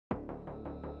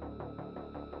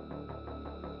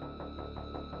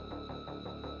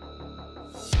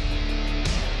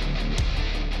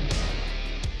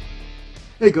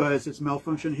Hey guys, it's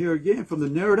Malfunction here again from the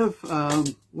narrative.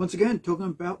 Once again, talking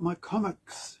about my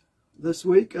comics this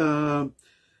week. Well,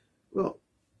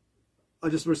 I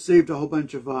just received a whole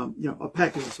bunch of, a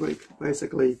package this week,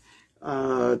 basically,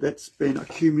 that's been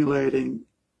accumulating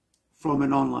from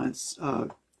an online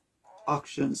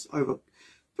auctions over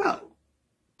about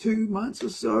 2 months or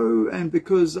so. And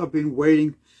because I've been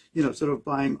waiting, sort of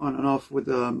buying on and off with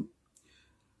a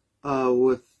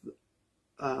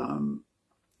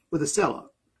seller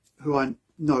who I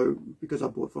know because I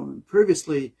bought from him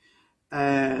previously,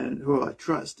 and who I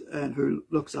trust, and who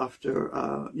looks after,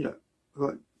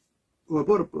 who I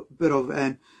bought a bit of,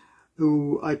 and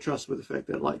who I trust with the fact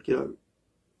that,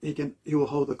 he will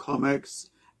hold the comics,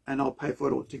 and I'll pay for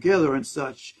it all together and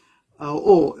such,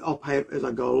 or I'll pay it as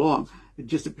I go along. It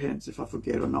just depends if I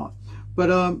forget or not.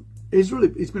 But he's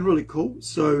been really cool.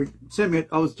 So sent me.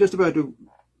 I was just about to.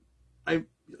 I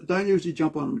don't usually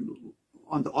jump on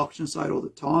the auction site all the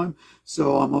time,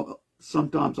 so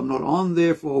sometimes I'm not on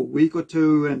there for a week or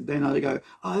two, and then I go,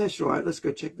 oh, that's right, let's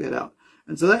go check that out.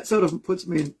 And so that sort of puts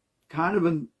me in kind of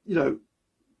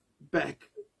back,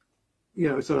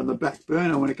 sort of on the back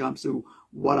burner when it comes to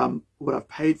what I've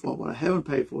paid for, what I haven't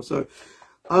paid for. So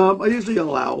I usually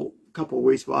allow a couple of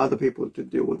weeks for other people to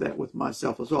deal with that with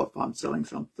myself as well. If I'm selling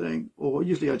something, or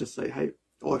usually I just say, hey,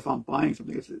 or if I'm buying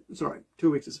something, it's all right,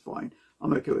 2 weeks is fine,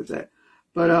 I'm okay with that.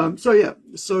 But so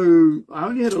I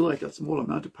only had a small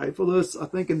amount to pay for this, I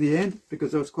think, in the end,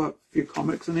 because there was quite a few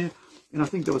comics in here, and I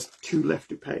think there was 2 left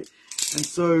to pay. And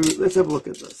so let's have a look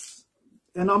at this.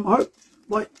 And I'm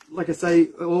like I say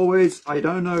always, I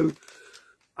don't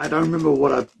remember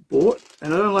what I bought,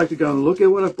 and I don't like to go and look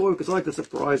at what I bought because I like the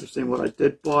surprise of seeing what I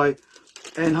did buy.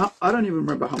 And I don't even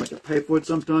remember how much I paid for it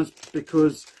sometimes,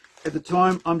 because at the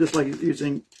time I'm just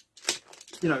using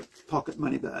pocket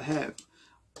money that I have,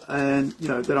 and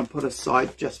that I'm put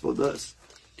aside just for this,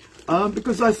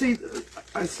 because I see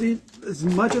as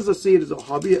much as I see it as a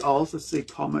hobby, I also see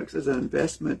comics as an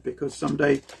investment, because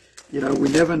someday we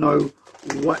never know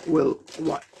what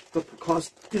the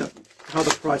cost, how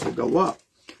the price will go up.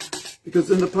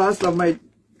 Because in the past I've made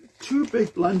 2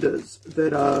 big blunders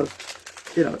that are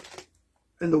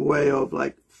in the way of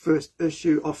first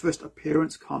issue or first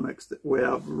appearance comics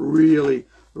where I've really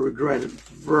regretted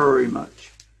very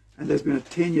much. And there's been a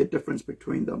 10-year difference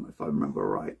between them, if I remember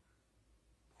right.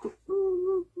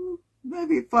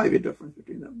 Maybe a 5-year difference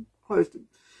between them. Close to,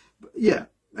 yeah.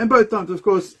 And both times, of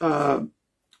course, so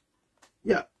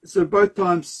both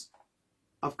times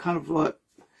I've kind of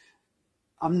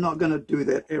I'm not going to do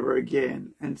that ever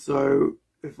again. And so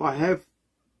if I have,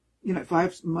 if I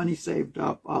have money saved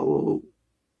up, I will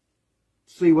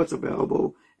see what's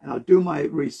available, and I'll do my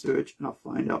research, and I'll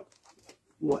find out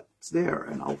what's there,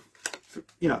 and I'll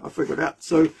figure it out.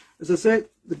 So as I said,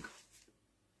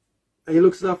 he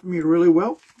looks after me really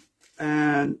well,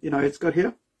 and it's got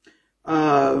here.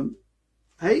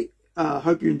 Hey,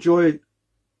 hope you enjoy.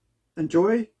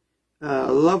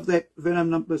 Love that Venom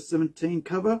number 17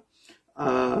 cover.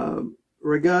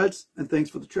 Regards, and thanks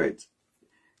for the trades.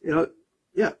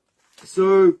 Yeah.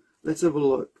 So let's have a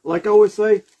look. Like I always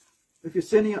say, if you're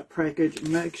sending out package,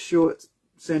 make sure it's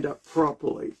sent out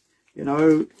properly.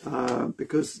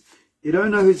 Because you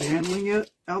don't know who's handling it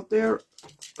out there.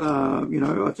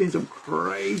 I've seen some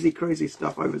crazy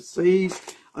stuff overseas.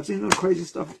 I've seen some crazy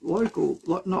stuff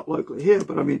not locally here,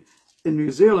 but I mean in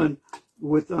New Zealand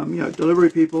with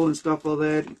delivery people and stuff like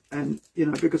that. And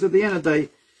because at the end of the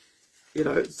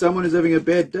day, someone is having a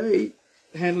bad day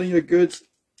handling your goods,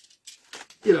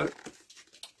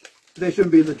 they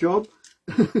shouldn't be in the job.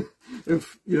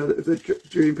 if they're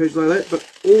treating people like that. But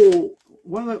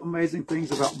one of the amazing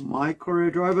things about my courier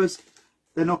drivers,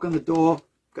 they knock on the door,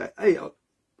 go, hey,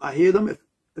 I hear them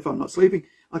if I'm not sleeping.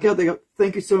 I get out, they go,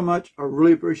 thank you so much, I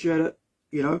really appreciate it,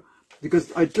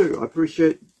 because I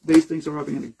appreciate these things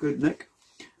arriving in a good nick.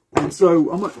 And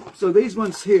so so these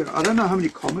ones here, I don't know how many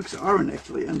comics are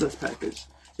actually in this package.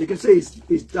 You can see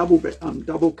he's double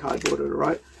cardboarded,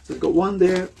 right? So it's got one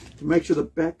there to make sure the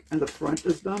back and the front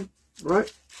is done,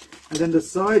 right? And then the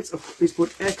sides he's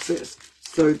put access,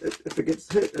 so that if it gets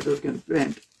hit, it doesn't get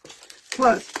bent.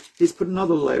 Plus, he's put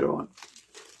another layer on.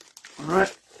 All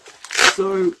right.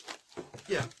 So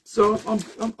yeah. So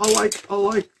I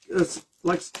like this.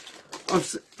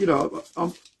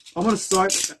 I'm on a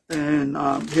site, and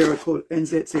here I call it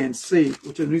NZCNC,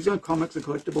 which is New Zealand Comics and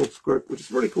Collectibles Group, which is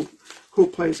a really cool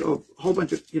place of a whole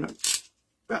bunch of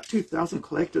about 2,000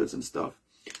 collectors and stuff.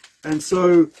 And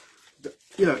so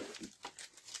we have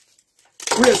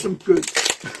some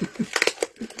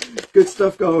good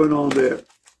stuff going on there,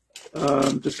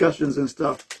 discussions and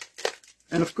stuff.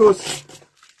 And of course,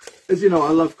 as you know,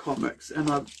 I love comics, and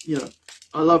I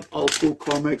love old school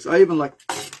comics. I even like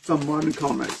some modern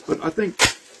comics, but I think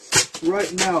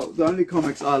right now the only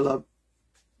comics I love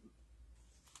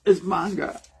is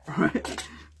manga, right?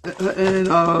 And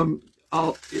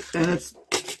it's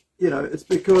it's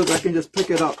because I can just pick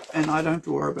it up and I don't have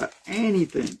to worry about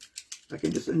anything. I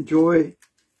can just enjoy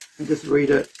and just read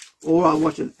it, or I'll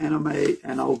watch an anime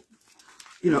and I'll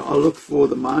look for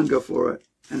the manga for it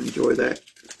and enjoy that.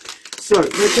 So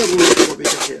let's have a look at what we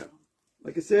got here.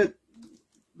 Like I said,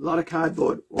 a lot of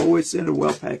cardboard, always sent it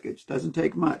well packaged, doesn't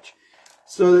take much.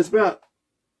 So there's about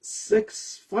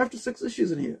 5 to 6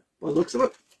 issues in here by the looks of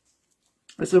it.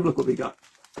 Let's have a look what we got.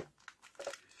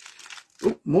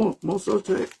 Oh, more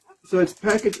tape. So it's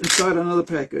packaged inside another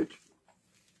package.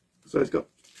 So it's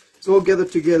all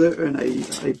gathered together in a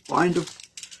binder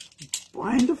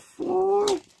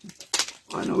file.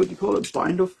 I don't know what you call it,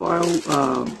 binder file.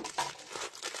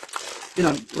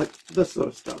 Like this sort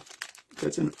of stuff. So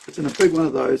it's in a big one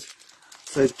of those.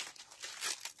 So it's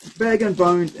bag and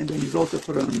bones, and then he's also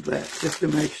put it on that just to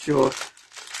make sure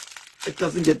it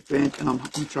doesn't get bent. And I'm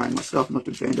trying myself not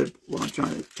to bend it while I'm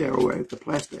trying to tear away the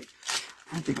plastic.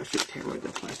 I don't think I should tear away the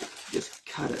plastic. Just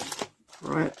cut it,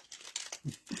 right?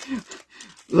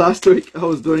 Last week I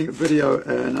was doing a video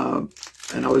and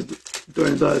I was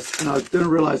doing this, and I didn't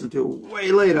realize until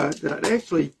way later that I'd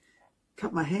actually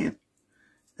cut my hand.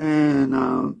 And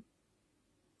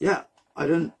yeah, I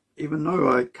didn't even know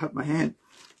I cut my hand,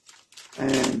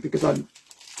 and because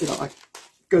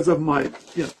because of my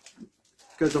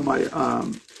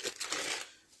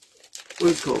what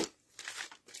is it called?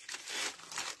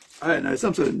 I don't know,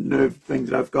 some sort of nerve thing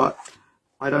that I've got.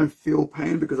 I don't feel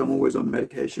pain because I'm always on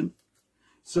medication.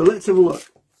 So let's have a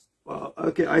look. Well,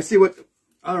 okay, I see what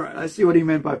he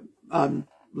meant by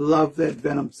love that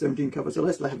Venom 17 cover. So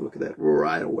let's have a look at that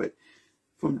right away.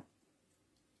 From,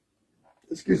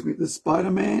 excuse me, the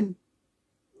Spider-Man,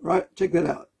 right? Check that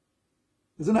out.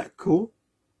 Isn't that cool?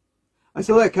 I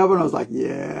saw that cover and I was like,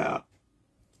 yeah,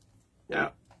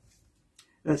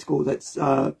 that's cool. That's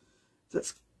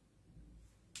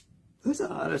who's the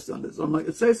artist on this? I'm like,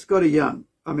 it says Scotty Young.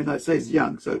 I mean, it says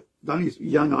Young, so the only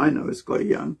Young I know is Scotty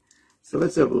Young. So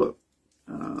let's have a look.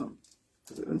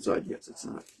 Is it inside? Yes, it's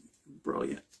not.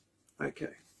 Brilliant.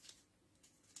 Okay.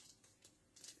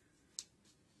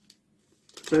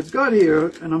 So it's got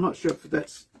here, and I'm not sure if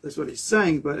that's what he's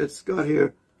saying, but it's got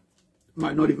here,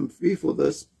 might not even be for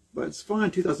this, but it's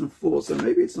fine 2004, so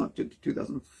maybe it's not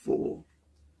 2004.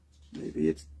 Maybe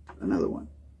it's another one.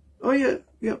 Oh yeah.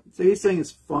 So he's saying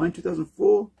it's fine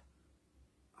 2004.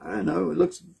 I don't know. It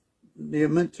looks near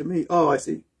mint to me. Oh, I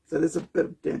see. So there's a bit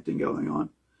of denting going on.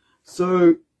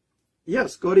 So yeah,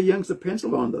 Scotty Young's a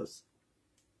pencil on this.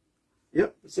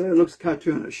 Yep. So it looks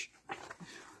cartoonish.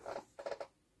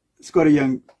 Scotty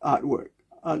Young artwork.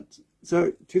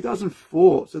 So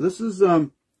 2004. So this is I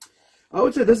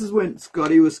would say this is when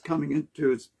Scotty was coming into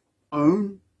his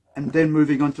own, and then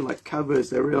moving on to like covers.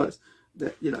 They realized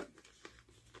that he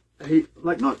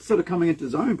not sort of coming into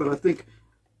his own, but I think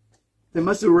they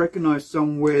must have recognized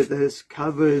somewhere that his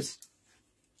covers,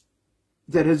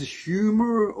 that his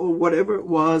humor or whatever it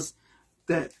was,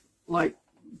 that like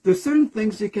there's certain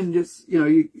things you can just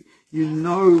you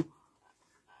know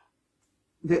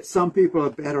that some people are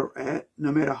better at,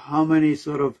 no matter how many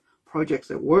sort of projects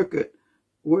they work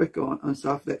on and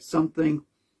stuff, that something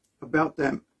about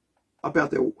them, about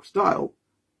their style.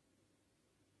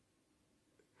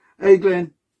 Hey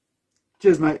Glenn,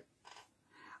 cheers mate.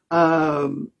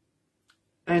 And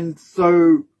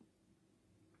so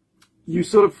you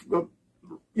sort of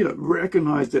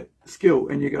recognize that skill,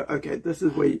 and you go, okay, this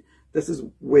is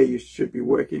where you should be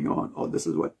working on, or this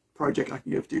is what project I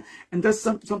can give to you. And that's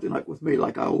something like with me,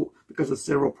 like because of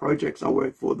several projects I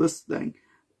work for this thing,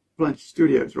 Plunge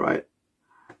Studios, right?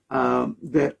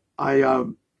 That I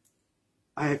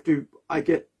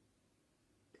get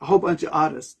a whole bunch of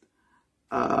artists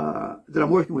that I'm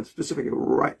working with specifically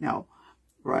right now,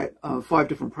 right? 5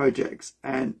 different projects,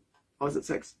 and I was at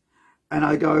 6, and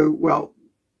I go, well,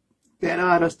 that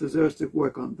artist deserves to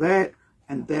work on that,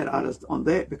 and that artist on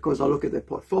that, because I look at their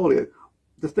portfolio,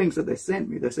 the things that they sent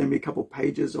me. They send me a couple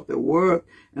pages of their work,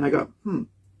 and I go,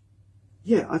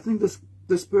 yeah, I think this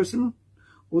person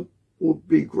would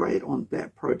be great on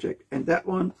that project, and that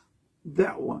one, and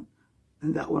that one,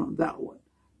 and that one.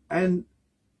 And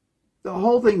the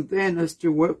whole thing then is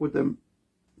to work with them,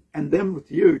 and them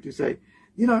with you, to say,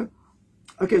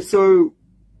 okay, so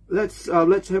let's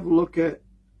have a look at,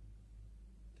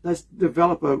 let's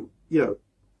develop a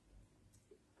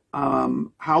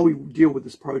how we deal with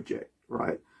this project,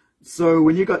 right? So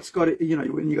when you got Scotty,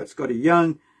 when you got Scotty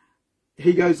Young,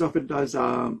 he goes off and does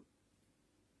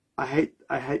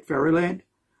I hate Fairyland,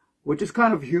 which is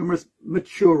kind of humorous,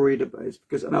 mature reader based,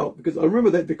 because I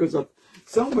remember that because of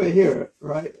somewhere here,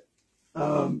 right?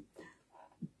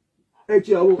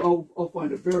 Actually, I'll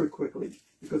find it very quickly,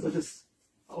 because I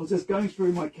was just going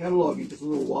through my cataloging just a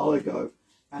little while ago,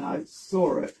 and I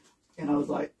saw it, and I was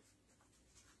like,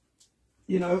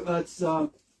 you know, it's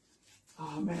oh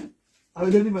man, I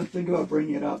didn't even think about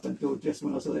bringing it up until just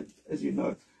when I saw it, as you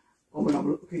know, or when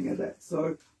I'm looking at that.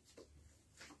 So,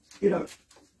 you know,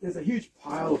 there's a huge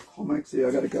pile of comics here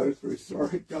I got to go through.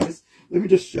 Sorry, guys. Let me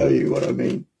just show you what I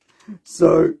mean.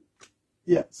 So,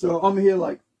 yeah. So I'm here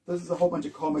like, this is a whole bunch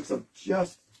of comics of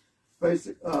just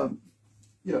basic,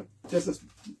 you know, just this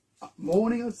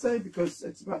morning, I'd say, because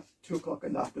it's about 2 o'clock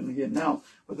in the afternoon here now.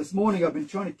 But this morning I've been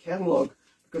trying to catalog,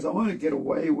 because I want to get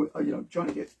away with, you know, trying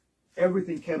to get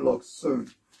everything cataloged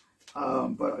soon.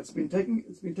 But it's been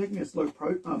taking a slow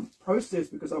process,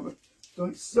 because I've been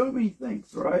doing so many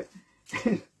things, right?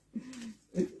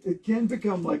 It can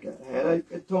become like a headache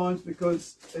at times,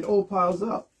 because it all piles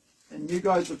up. And you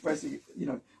guys are basically, you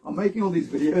know, I'm making all these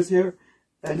videos here,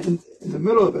 and in the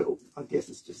middle of it, I guess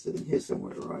it's just sitting here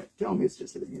somewhere, right? Tell me it's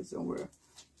just sitting here somewhere.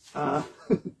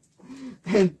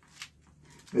 And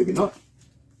maybe not.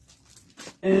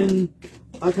 And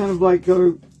I kind of like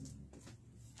go,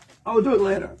 I'll do it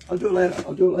later. I'll do it later.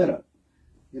 I'll do it later.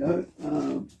 You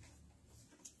know?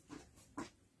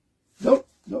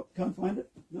 Nope, can't find it.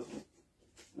 Nope.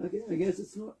 Okay, I guess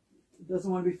it's not, it doesn't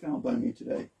want to be found by me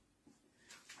today.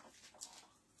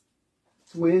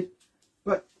 It's weird,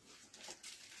 but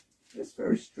it's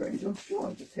very strange. I'm sure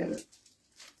I just had it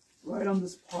right on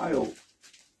this pile,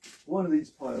 one of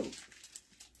these piles.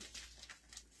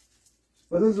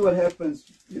 But this is what happens,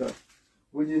 you know,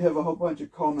 when you have a whole bunch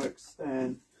of comics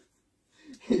and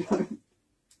you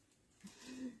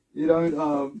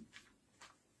don't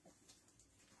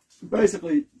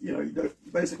basically, you know, you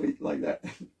don't, basically like that.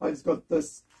 I just got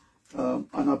this, and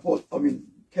I bought,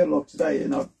 catalog today,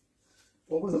 and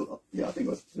what was it? Yeah, I think it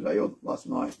was today or last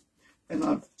night, and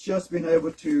I've just been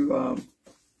able to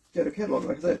get a catalog,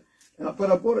 like I said, but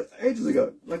I bought it ages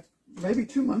ago, like maybe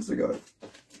 2 months ago,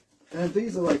 and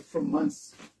these are like from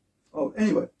months. Oh,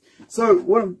 anyway, so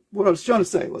what I was trying to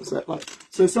say was that, like,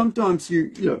 so sometimes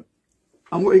you know,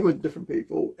 I'm working with different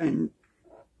people, and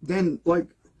then like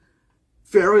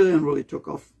Fairyland really took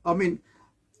off. I mean,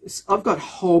 I've got a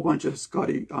whole bunch of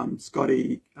Scotty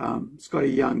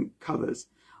Young covers.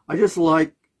 I just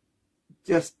like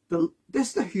just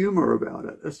the humor about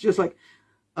it. It's just like,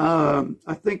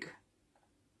 I think,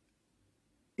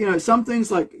 you know, some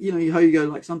things, like, you know, how you go,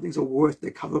 like, some things are worth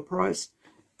their cover price.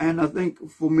 And I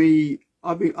think for me,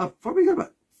 I've probably got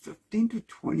about 15 to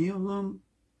 20 of them.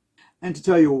 And to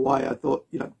tell you why, I thought,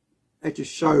 you know, it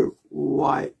just show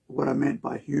what I meant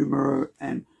by humor,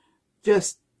 and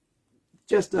just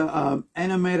a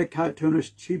animated,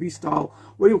 cartoonish, chibi style,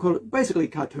 what do you call it? Basically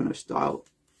cartoonish style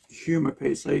humor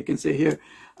piece. So you can see here,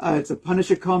 it's a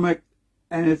Punisher comic,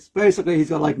 and it's basically, he's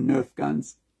got like Nerf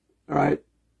guns, all right?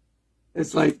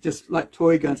 It's like just like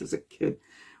toy guns as a kid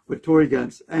with toy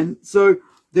guns. And so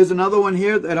there's another one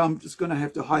here that I'm just going to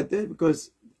have to hide there, because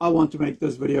I want to make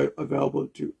this video available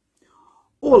to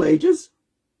all ages.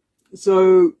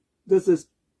 So this is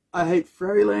I Hate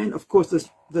Fairyland. Of course,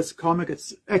 this comic,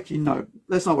 it's actually, no,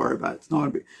 let's not worry about it. It's not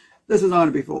going to be, this is not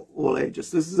going to be for all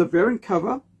ages. This is a variant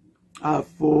cover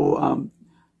for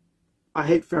I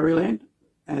Hate Fairyland,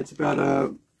 and it's about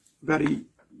a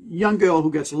young girl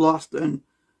who gets lost in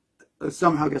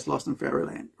somehow gets lost in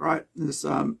Fairyland, right? In this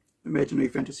imaginary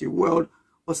fantasy world,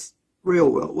 or real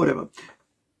world, whatever,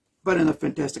 but in a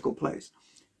fantastical place,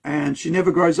 and she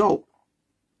never grows old.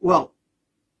 Well,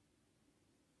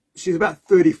 she's about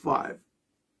 35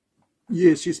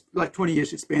 years. She's like 20 years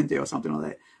she spent there or something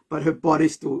like that. But her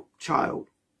body's still child.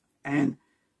 And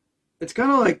it's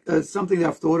kind of like something that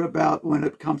I've thought about when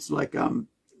it comes to like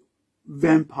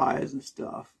vampires and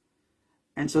stuff.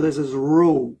 And so there's this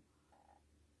rule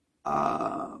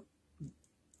that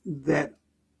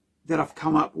I've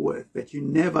come up with, that you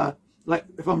never, like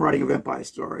if I'm writing a vampire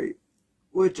story,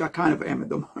 which I kind of am at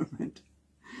the moment,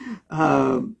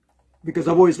 because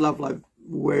I've always loved like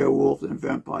werewolves and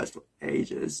vampires for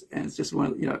ages, and it's just one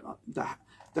of, you know,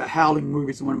 the Howling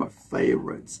movies are one of my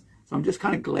favorites. So I'm just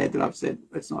kind of glad that I've said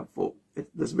it's not for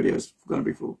this video is going to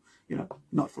be for, you know,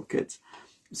 not for kids.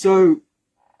 So,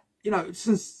 you know,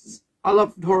 since I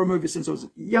loved horror movies since I was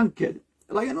a young kid,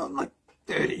 like, you know, like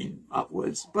 13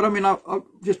 upwards. But I mean, I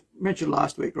just mentioned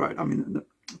last week, right? I mean, in the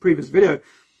previous video,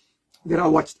 that I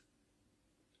watched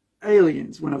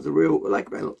Aliens when I was like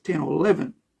about 10 or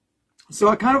 11. So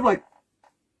I kind of like,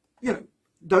 you know,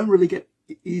 don't really get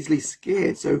easily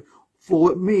scared. So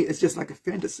for me, it's just like a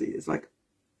fantasy. It's like,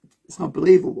 it's not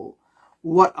believable.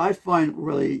 What I find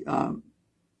really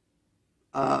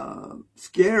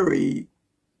scary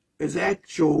is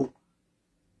actual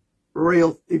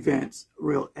real events,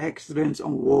 real accidents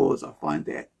on wars. I find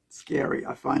that scary.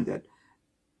 I find that,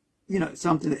 you know,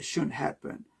 something that shouldn't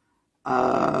happen.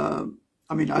 I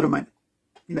mean, I don't mind,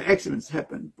 you know, accidents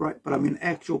happen, right? But I mean,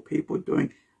 actual people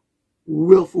doing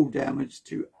willful damage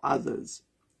to others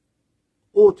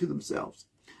or to themselves.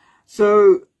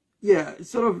 So, yeah, it's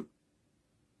sort of,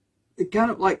 it kind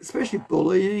of like, especially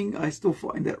bullying, I still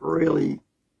find that really,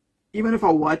 even if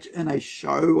I watch in a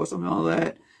show or something like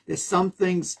that, there's some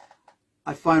things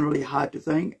I find really hard to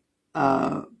think,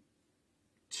 to,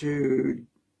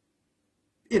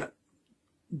 you know,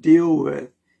 deal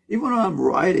with, even when I'm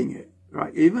writing it,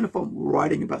 right? Even if I'm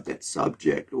writing about that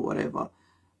subject or whatever,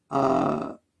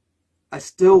 I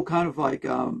still kind of like,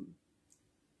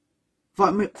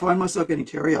 find myself getting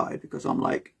teary-eyed, because I'm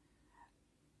like,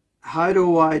 how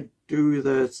do I do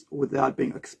this without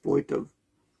being exploitive,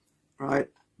 right?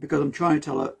 Because I'm trying to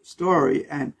tell a story,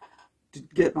 and to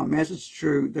get my message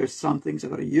through, there's some things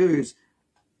I've got to use,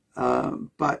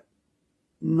 but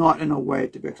not in a way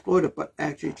to be exploitive, but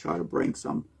actually try to bring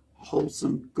some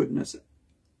wholesome goodness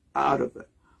out of it,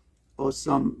 or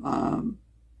some,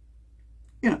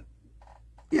 you know,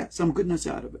 yeah, some goodness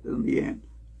out of it in the end.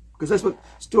 Because that's what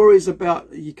story is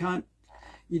about. You don't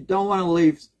want to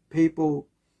leave people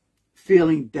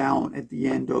feeling down at the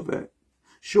end of it.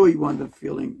 Sure, you want them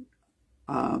feeling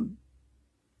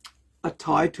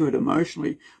tied to it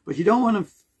emotionally, but you don't want them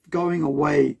going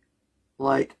away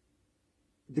like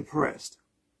depressed.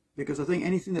 Because I think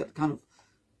anything that kind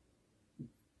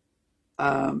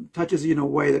of touches you in a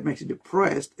way that makes you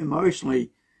depressed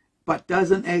emotionally, but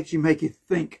doesn't actually make you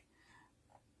think,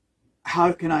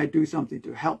 how can I do something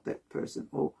to help that person,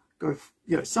 or go,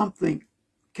 you know, something,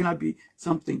 can I be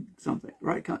something,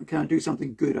 right? Can I do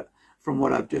something good from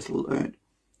what I've just learned?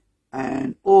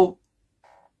 And, or,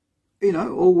 you know,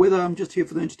 or whether I'm just here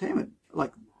for the entertainment.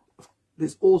 Like,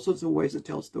 there's all sorts of ways to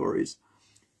tell stories.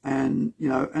 And, you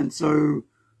know, and so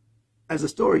as a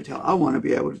storyteller, I want to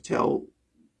be able to tell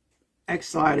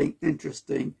exciting,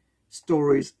 interesting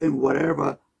stories in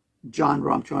whatever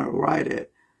genre I'm trying to write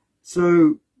it.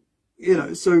 So, you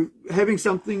know, so having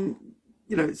something,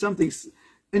 you know, something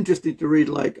interesting to read,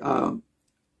 like I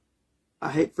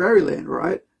Hate Fairyland,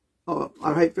 right? Oh,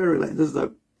 I Hate Fairyland. This is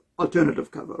the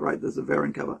alternative cover, right? This is a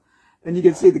variant cover. And you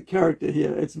can see the character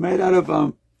here. It's made out of,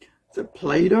 is it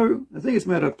Play-Doh? I think it's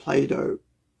made out of Play-Doh.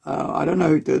 I don't know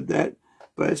who did that,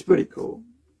 but it's pretty cool.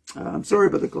 I'm sorry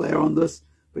about the glare on this,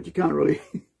 but you can't really,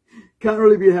 can't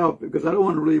really be helped, because I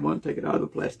don't really want to take it out of the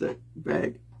plastic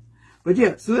bag. But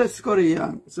yeah, so that's Scotty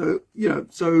Young. So, you know,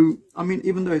 so, I mean,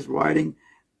 even though he's writing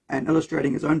and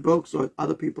illustrating his own books, or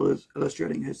other people is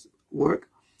illustrating his work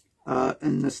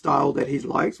in the style that he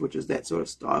likes, which is that sort of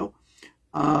style.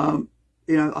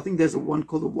 You know, I think there's a one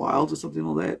called The Wilds or something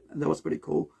like that, and that was pretty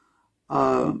cool.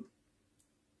 I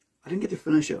didn't get to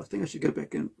finish it. I think I should go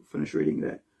back and finish reading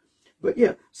that. But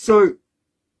yeah, so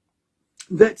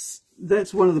that's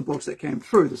one of the books that came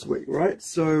through this week, right?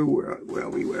 So where are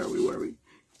we?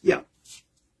 Yeah.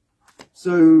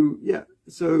 So yeah,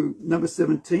 so number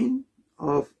 17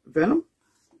 of Venom,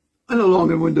 in a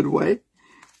long and winded way,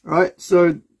 right?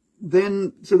 So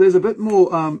then, so there's a bit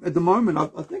more at the moment.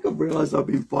 I think I've realized I've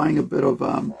been buying a bit of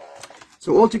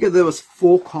so altogether there was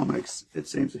 4 comics, it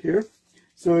seems here.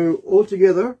 So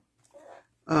altogether,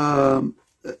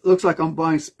 it looks like I'm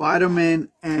buying Spider-Man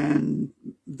and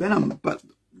Venom, but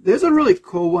there's a really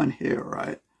cool one here,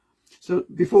 right? So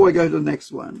before I go to the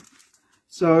next one,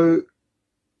 so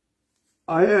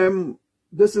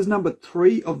this is number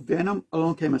 3 of Venom,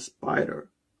 Along Came a Spider.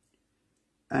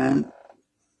 And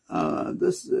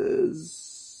this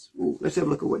is, let's have a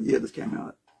look at what year this came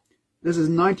out. This is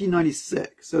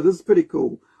 1996, so this is pretty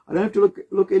cool. I don't have to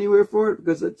look anywhere for it,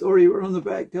 because it's already on the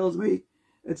back, tells me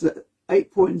it's a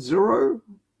 8.0,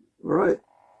 right?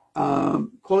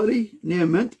 Quality, near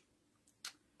mint.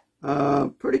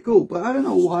 Pretty cool, but I don't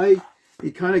know why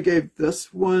he kind of gave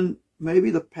this one,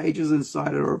 maybe the pages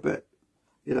inside it are a bit,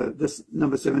 you know, this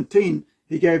number 17,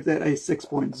 he gave that a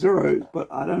 6.0, but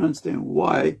I don't understand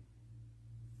why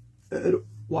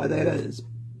that is.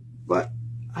 But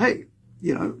hey,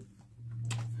 you know,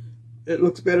 it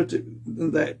looks better than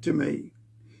that to me.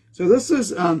 So this is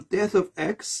Death of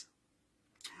X.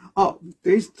 Oh,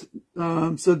 these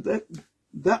so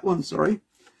that one, sorry.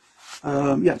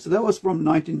 Yeah, so that was from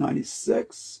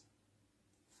 1996.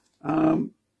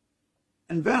 And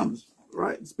Venom's,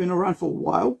 right? It's been around for a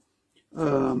while.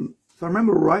 If I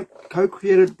remember right,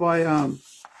 co-created by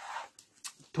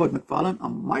Todd McFarlane. I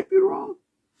might be wrong.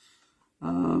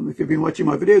 If you've been watching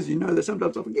my videos, you know that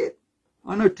sometimes I forget.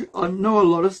 I know a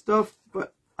lot of stuff,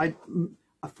 but I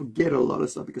forget a lot of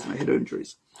stuff because of my head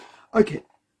injuries. Okay,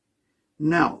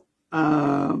 now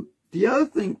the other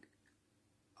thing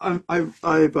I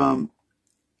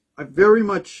very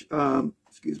much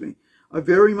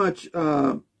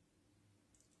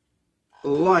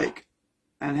like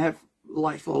and have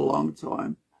liked for a long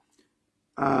time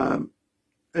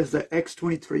is the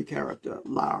X-23 character,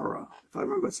 Lara. If I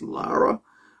remember, it's Lara.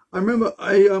 I remember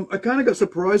I kind of got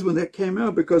surprised when that came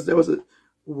out because there was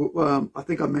I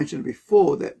think I mentioned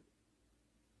before that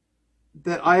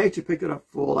I actually picked it up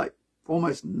for like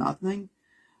almost nothing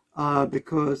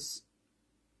because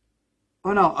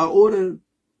I ordered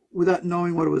without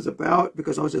knowing what it was about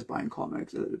because I was just buying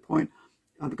comics at the point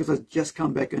because I just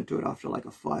come back into it after like a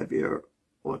 5-year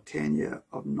or 10-year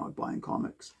of not buying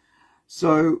comics.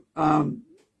 So I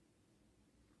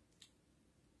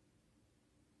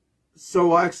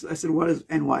said, what is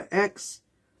NYX?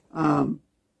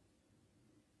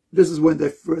 This is when they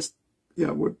first,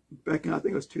 were back in, I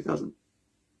think it was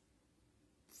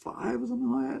 2005 or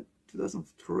something like that,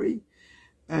 2003.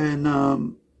 And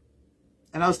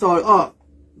I started,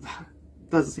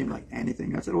 doesn't seem like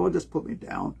anything. I said, well, just put me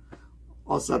down.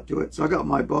 I'll sub to it. So I got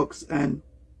my books, and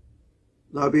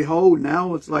lo and behold,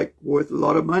 now it's like worth a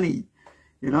lot of money.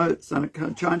 It's kind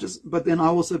of charges. But then I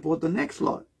also bought the next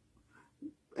lot.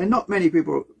 And not many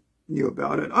people knew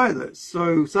about it either.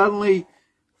 So suddenly,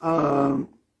 13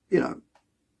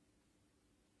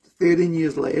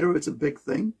 years later, it's a big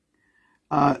thing.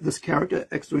 This character,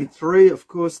 X-23, of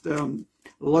course,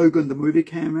 Logan, the movie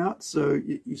came out, so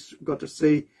you got to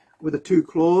see with the 2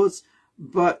 claws.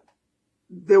 But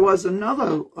there was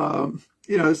another,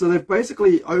 so they've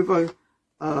basically there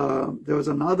was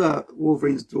another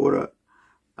Wolverine's Daughter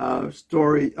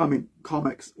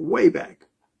comics way back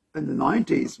in the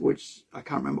 90s, which I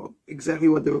can't remember exactly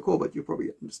what they were called, but you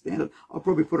probably understand it. I'll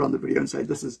probably put it on the video and say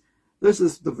this is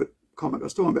the comic I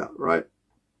was talking about, right?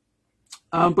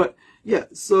 But yeah,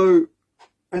 so,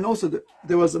 and also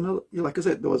there was another, like I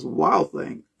said, there was a Wild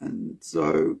Thing, and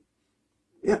so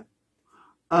yeah,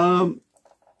 and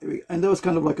there was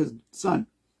kind of like his son,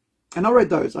 and I read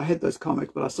those. I had those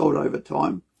comics, but I sold it over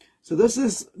time. So this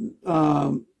is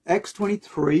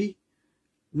X-23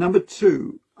 number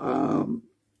 2.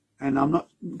 And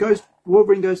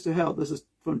Wolverine Goes to Hell. This is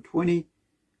from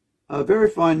very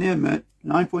fine near mint,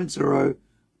 9.0,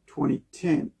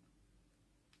 2010.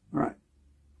 All right.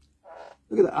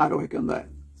 Look at the artwork on that,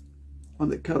 on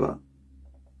the cover.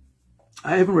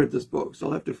 I haven't read this book, so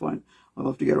I'll have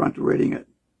to get around to reading it.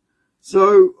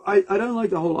 So I don't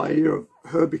like the whole idea of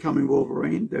her becoming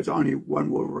Wolverine. There's only one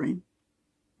Wolverine,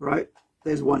 right?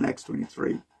 There's one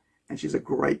X-23, and she's a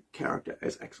great character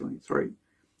as X-23.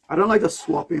 I don't like the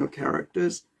swapping of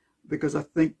characters because I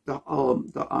think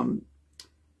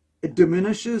it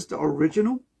diminishes the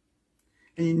original,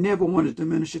 and you never want to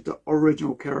diminish the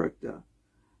original character.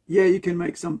 Yeah, you can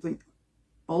make something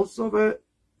else of it,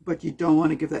 but you don't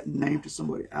want to give that name to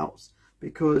somebody else,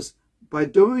 because by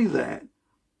doing that,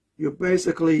 you're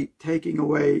basically taking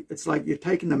away, it's like you're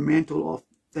taking the mantle off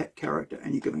that character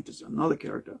and you're giving it to another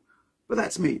character. But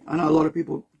that's me. I know a lot of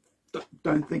people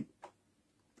don't think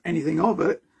anything of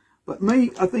it. But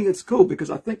me, I think it's cool because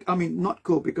not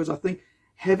cool because I think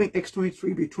having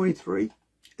X-23 be 23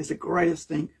 is the greatest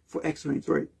thing for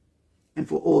X-23 and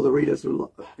for all the readers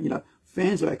who,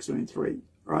 fans of X-23,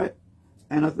 right?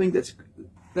 And I think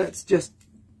that's just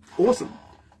awesome.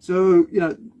 So,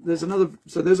 there's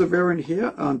a variant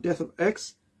here, Death of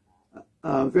X,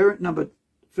 variant number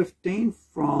 15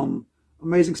 from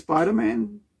Amazing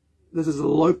Spider-Man. This is a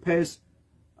Lopez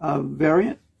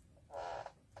variant.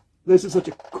 This is such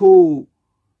a cool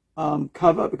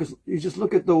cover because you just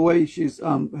look at the way she's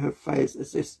her face.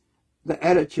 It's just the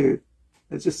attitude.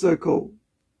 It's just so cool,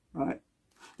 right?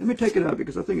 Let me take it out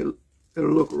because I think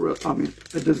it'll look real.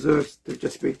 It deserves to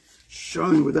just be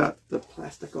shown without the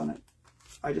plastic on it.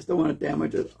 I just don't want to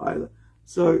damage it either.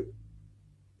 So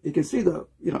you can see the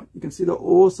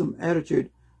awesome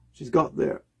attitude she's got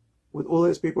there with all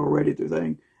those people ready to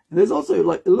thing. And there's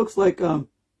also it looks like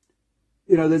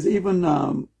there's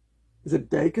even is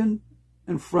it Dakin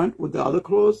in front with the other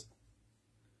claws?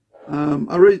 I'm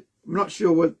not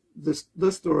sure what this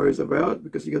story is about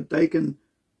because you got Dakin.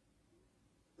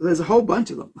 There's a whole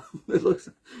bunch of them. It looks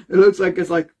like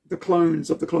it's like the clones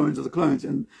of the clones of the clones.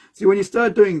 And see, when you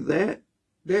start doing that,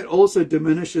 that also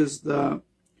diminishes the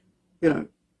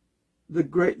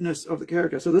greatness of the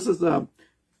character. So this is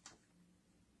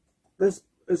this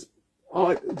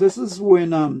is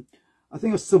when I think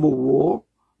it was Civil War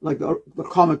like the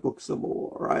comic book Civil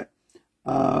War, right?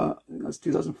 I think that's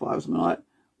 2005 or something like that,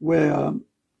 where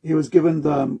he was given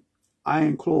the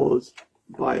iron claws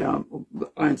by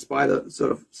the Iron Spider,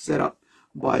 sort of set up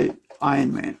by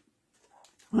Iron Man.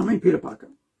 I mean Peter Parker,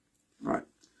 right?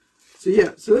 So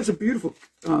yeah, so that's a beautiful,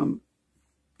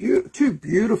 two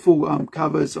beautiful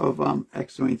covers of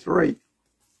X-23. Is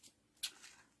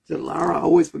it Lara? I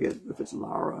always forget if it's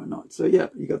Lara or not. So yeah,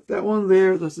 you got that one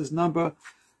there. This is number,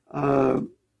 oh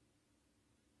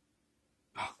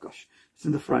gosh, it's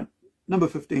in the front. Number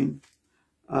 15,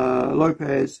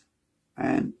 Lopez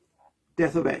and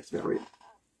Death of X variant.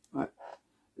 Right,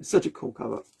 it's such a cool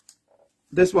cover.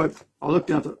 That's why I looked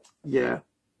down to, yeah,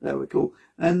 that would be cool.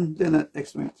 And then that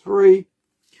X-23.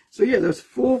 So yeah, there's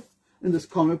 4 in this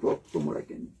comic book, from what I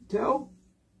can tell.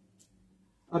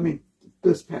 I mean,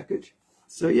 this package.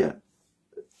 So yeah,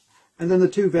 and then the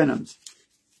 2 Venoms,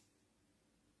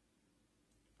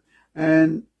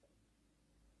 and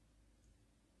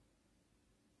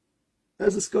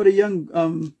there's a Scotty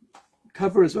Young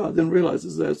cover as well. I didn't realize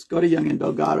there's a Scotty Young and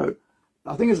Delgado.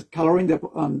 I think it's coloring that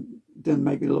didn't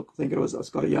make me think it was a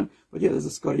Scotty Young, but yeah, there's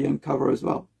a Scotty Young cover as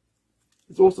well.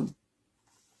 It's awesome.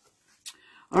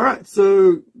 All right,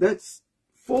 so that's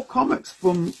 4 comics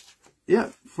from,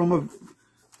 yeah, from a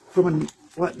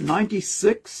what,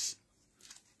 96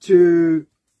 to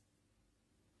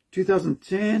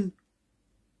 2010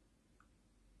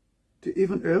 to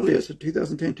even earlier, so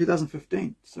 2010,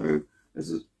 2015. So this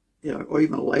is, you know, or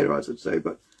even later, I should say.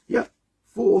 But yeah,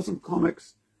 4 awesome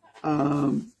comics.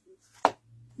 No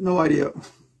idea.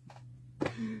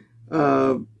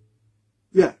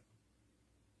 Yeah,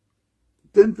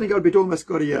 didn't think I'd be talking about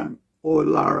Scotty Young or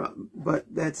Lara, but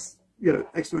that's, you know,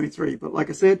 X-23. But like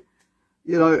I said,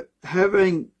 you know,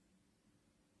 having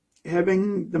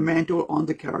the mantle on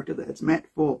the character that it's meant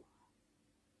for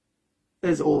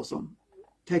is awesome.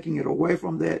 Taking it away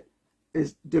from that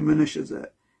diminishes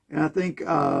it, and I think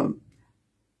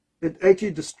it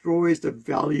actually destroys the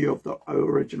value of the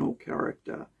original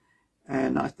character.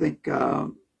 And I think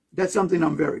that's something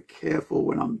I'm very careful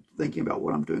when I'm thinking about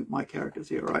what I'm doing with my characters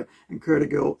here, right? And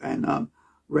Kurtigil and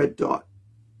Red Dot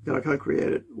that I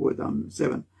co-created with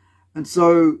Seven. And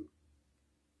so,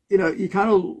 you know, you kind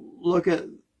of look at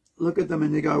them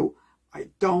and you go, I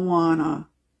don't want to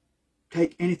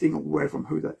take anything away from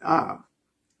who they are,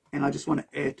 and I just want to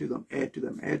add to them, add to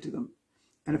them, add to them.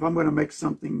 And if I'm going to make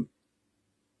something,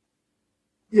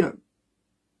 you know,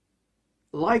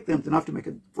 like them, then I have to make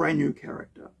a brand new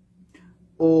character,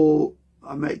 or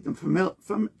I make them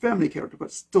family character,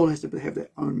 but still has to have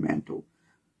their own mantle.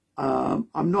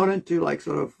 I'm not into like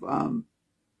sort of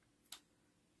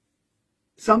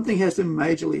something has to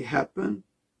majorly happen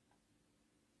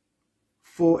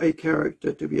for a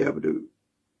character to be able to,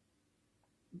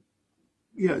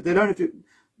 you know, they don't have to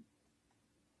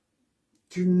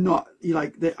not,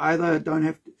 like, they either don't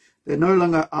have to, they no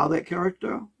longer are that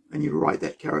character, and you write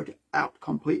that character out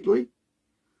completely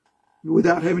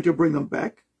without having to bring them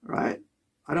back, right?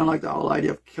 I don't like the whole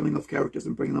idea of killing off characters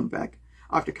and bringing them back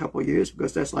after a couple of years,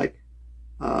 because that's like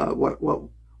what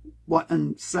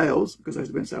in sales, because I've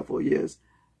been in sales for years,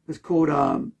 it's called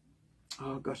oh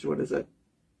gosh, what is it?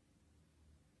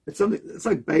 It's something, it's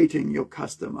like baiting your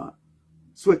customer.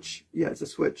 Switch, yeah, it's a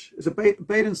switch. It's a bait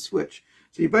and switch.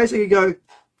 So you basically go,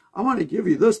 I want to give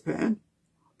you this pen,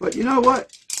 but you know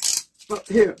what? But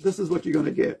here, this is what you're going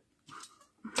to get.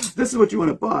 This is what you want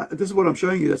to buy. This is what I'm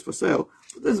showing you that's for sale.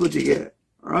 But this is what you get,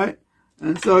 all right?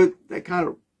 And so that kind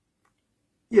of,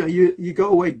 you know, you go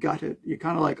away gutted. You're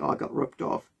kind of like, oh, I got ripped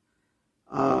off.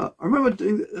 I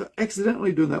remember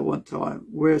accidentally doing that one time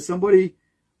where somebody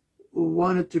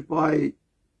wanted to buy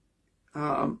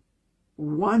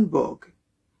one book,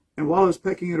 and while I was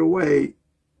packing it away,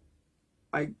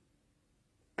 I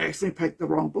accidentally packed the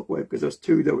wrong book away because there was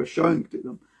 2 that were showing to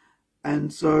them.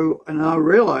 And so, and I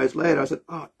realized later, I said,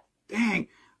 oh, dang.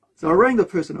 So I rang the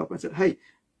person up and said, hey,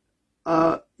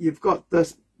 you've got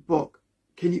this book.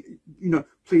 Can you,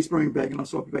 please bring it back, and I'll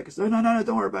swap it back. I said, no,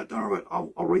 don't worry about it. Don't worry about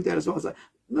it. I'll read that as well. I was like,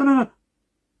 no.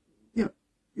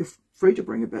 You're free to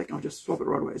bring it back. I'll just swap it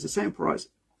right away. It's the same price.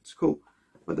 It's cool.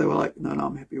 But they were like, no,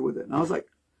 I'm happy with it. And I was like,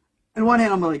 on one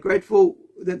hand, I'm really grateful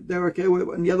that they're okay with it.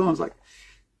 And the other one's like,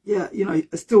 yeah,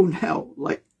 still now,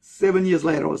 like 7 years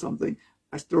later or something,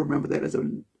 I still remember that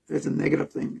as a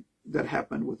negative thing that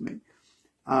happened with me,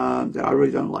 that I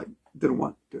really didn't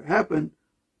want to happen,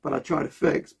 but I tried to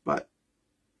fix. But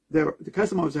the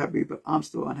customer was happy, but I'm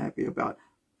still unhappy about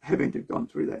having to gone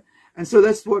through that. And so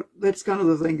that's kind of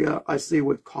the thing I see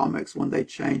with comics when they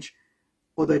change,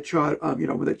 or they try,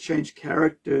 when they change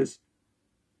characters,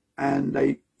 and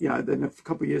they, then a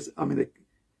couple of years, they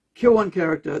kill one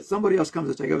character, somebody else comes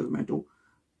to take over the mantle,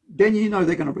 then you know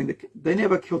they're going to bring they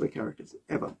never kill the characters,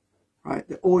 ever, right?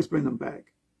 They always bring them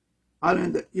back. I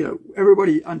don't,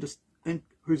 everybody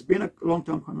who's been a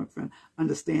long-time comic fan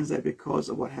understands that because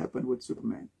of what happened with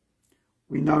Superman.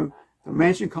 We know the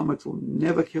Mansion comics will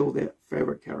never kill their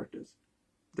favorite characters,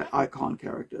 the icon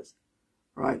characters,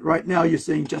 right? Right now you're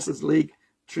seeing Justice League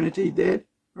Trinity dead,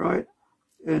 right?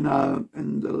 And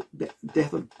the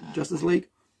death of Justice League.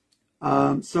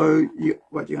 So you're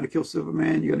going to kill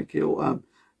Superman? You're going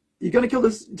to kill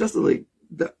this Justice League.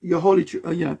 Your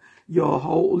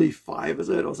holy five, is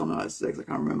it, or something like 6? I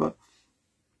can't remember.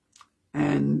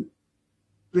 And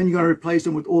then you're going to replace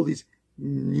them with all these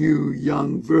new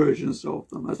young versions of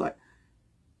them. I was like,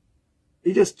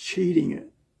 you're just cheating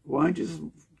it. Why don't you just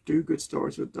do good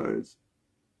stories with those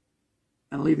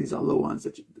and leave these other ones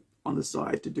that on the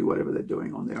side to do whatever they're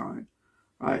doing on their own,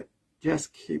 right?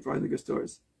 Just keep writing the good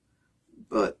stories.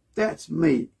 But that's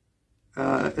me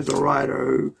as a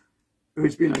writer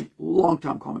who's been a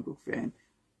long-time comic book fan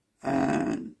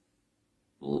and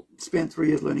spent 3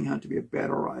 years learning how to be a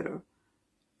better writer,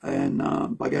 and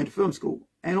by going to film school,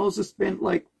 and also spent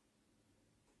like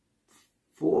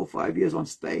 4 or 5 years on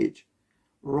stage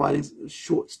writing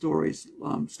short stories,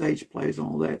 stage plays and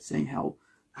all that, seeing how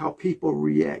people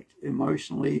react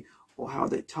emotionally or how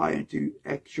they tie into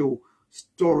actual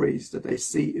stories that they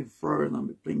see in front of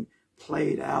them being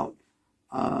played out,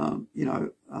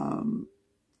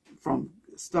 from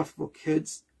stuff for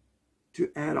kids to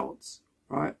adults,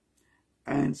 right?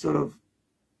 And sort of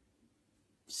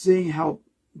seeing how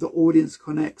the audience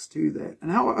connects to that,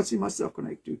 and how I see myself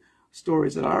connect to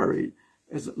stories that I read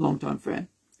as a long-time fan,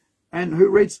 and who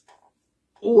reads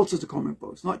all sorts of comic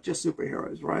books, not just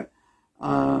superheroes, right?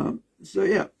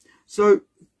 So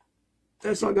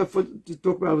that's all I got to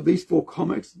talk about these 4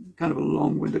 comics. Kind of a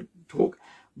long-winded talk,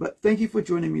 but thank you for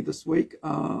joining me this week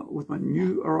with my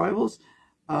new arrivals.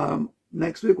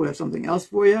 Next week we'll have something else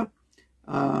for you.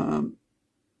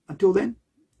 Until then,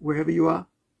 wherever you are,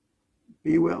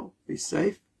 be well, be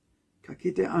safe. Ka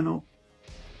kite ano.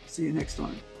 See you next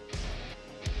time.